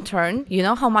the long term, you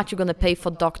know how much you're going to pay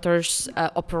for doctors,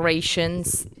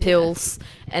 operations, pills,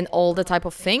 and all the type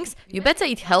of things? You better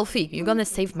eat healthy. You're going to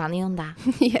save money on that.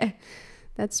 yeah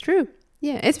that's true.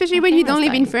 Yeah, especially when you don't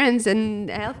live in France and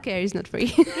healthcare is not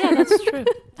free. Yeah, that's true.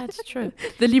 That's true.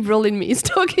 The liberal in me is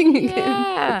talking again.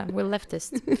 Yeah, we're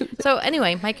leftists. So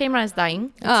anyway, my camera is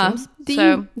dying. It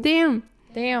seems. Damn.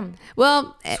 Damn.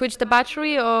 Well, Switch the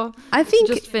battery or I think,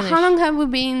 just finish. how long have we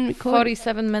been recording?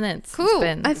 47 minutes. Cool.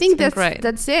 I think it's been great.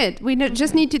 that's it. We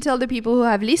just need to tell the people who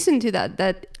have listened to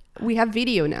that we have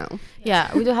video now.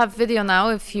 Yeah, we do have video now.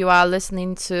 If you are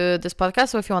listening to this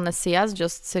podcast, or if you want to see us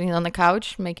just sitting on the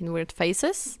couch making weird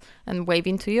faces and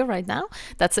waving to you right now,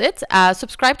 that's it.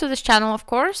 Subscribe to this channel, of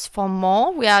course, for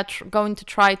more. We are going to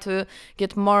try to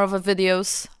get more of a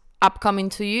videos upcoming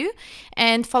to you,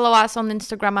 and follow us on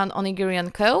Instagram and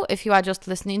Onigiri & Co. If you are just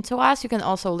listening to us, you can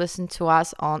also listen to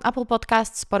us on Apple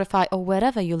Podcasts, Spotify, or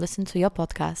wherever you listen to your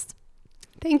podcast.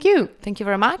 Thank you. Thank you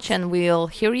very much, and we'll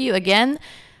hear you again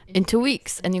in 2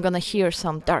 weeks, and you're gonna hear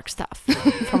some dark stuff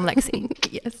from Lexi.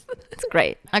 Yes. It's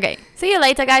great. Okay, see you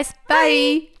later, guys.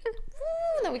 Bye.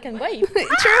 Now we can wave.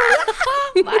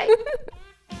 True. Bye.